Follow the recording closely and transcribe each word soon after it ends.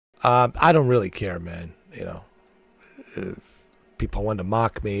I don't really care, man. If people want to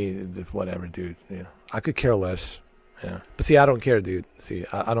mock me, whatever, dude. I could care less. Yeah, but see, I don't care, dude. See,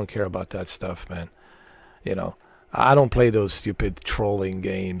 I don't care about that stuff, man. You know, I don't play those stupid trolling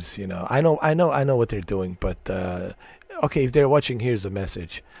games. I know what they're doing, but okay, if they're watching, here's the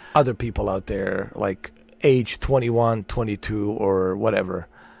message. Other people out there, like age 21, 22, or whatever,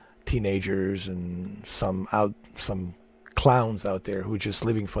 teenagers and some clowns out there who are just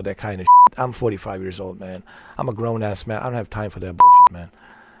living for that kind of shit. I'm 45 years old, man. I'm a grown-ass man. I don't have time for that bullshit, man.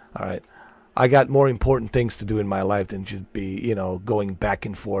 All right? I got more important things to do in my life than just be, going back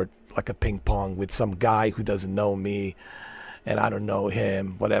and forth like a ping pong with some guy who doesn't know me and I don't know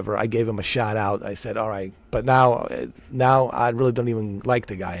him, whatever. I gave him a shout out. I said, all right. But now I really don't even like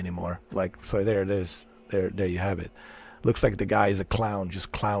the guy anymore. Like, so there it is. There you have it. Looks like the guy is a clown,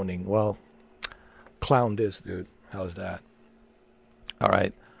 just clowning. Well, clown this, dude. How's that? All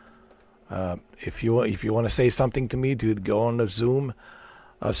right. If you want to say something to me, dude, go on a Zoom,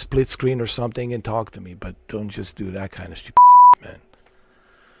 a split screen or something, and talk to me. But don't just do that kind of stupid shit,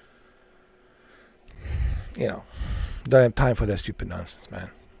 man. Don't have time for that stupid nonsense, man.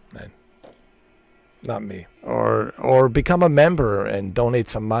 Not me. Or become a member and donate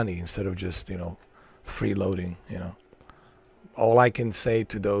some money instead of just freeloading. All I can say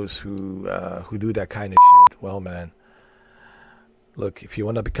to those who do that kind of shit, well, man, look, if you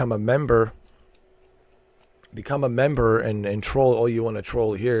want to become a member and troll all you want to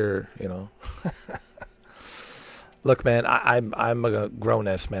troll here, Look, man, I'm a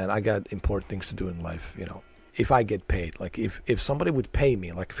grown-ass man. I got important things to do in life, If I get paid, like if somebody would pay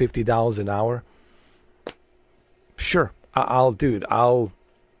me like $50 an hour, sure, I'll do it.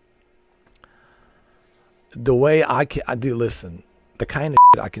 The way I do, listen, the kind of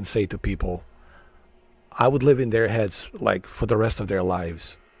shit I can say to people, I would live in their heads like for the rest of their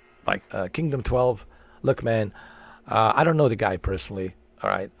lives. Like Kingdom 12, look, man, I don't know the guy personally. All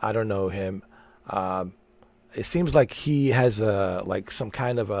right, I don't know him. It seems like he has some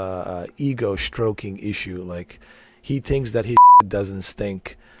kind of a ego stroking issue. Like he thinks that his shit doesn't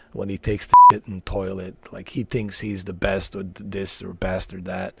stink when he takes the shit in the toilet. Like he thinks he's the best or this or best or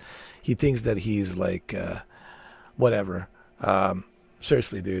that. He thinks that he's like whatever.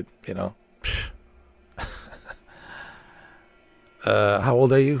 Seriously, dude, how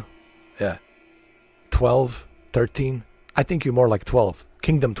old are you? Yeah. 12, 13? I think you're more like 12.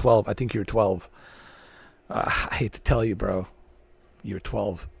 Kingdom 12, I think you're 12. I hate to tell you, bro. You're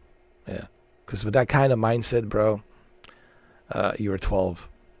 12. Yeah. Because with that kind of mindset, bro, you're 12.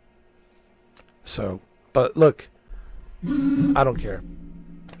 So, but look, I don't care.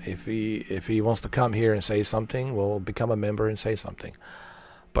 If he wants to come here and say something, we'll become a member and say something.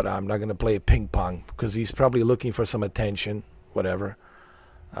 But I'm not going to play ping pong because he's probably looking for some attention, whatever.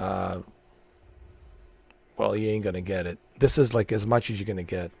 Well, you ain't going to get it. This is like as much as you're going to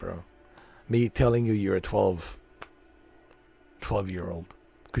get, bro. Me telling you you're a 12-year-old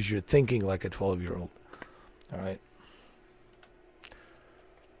because you're thinking like a 12-year-old. All right.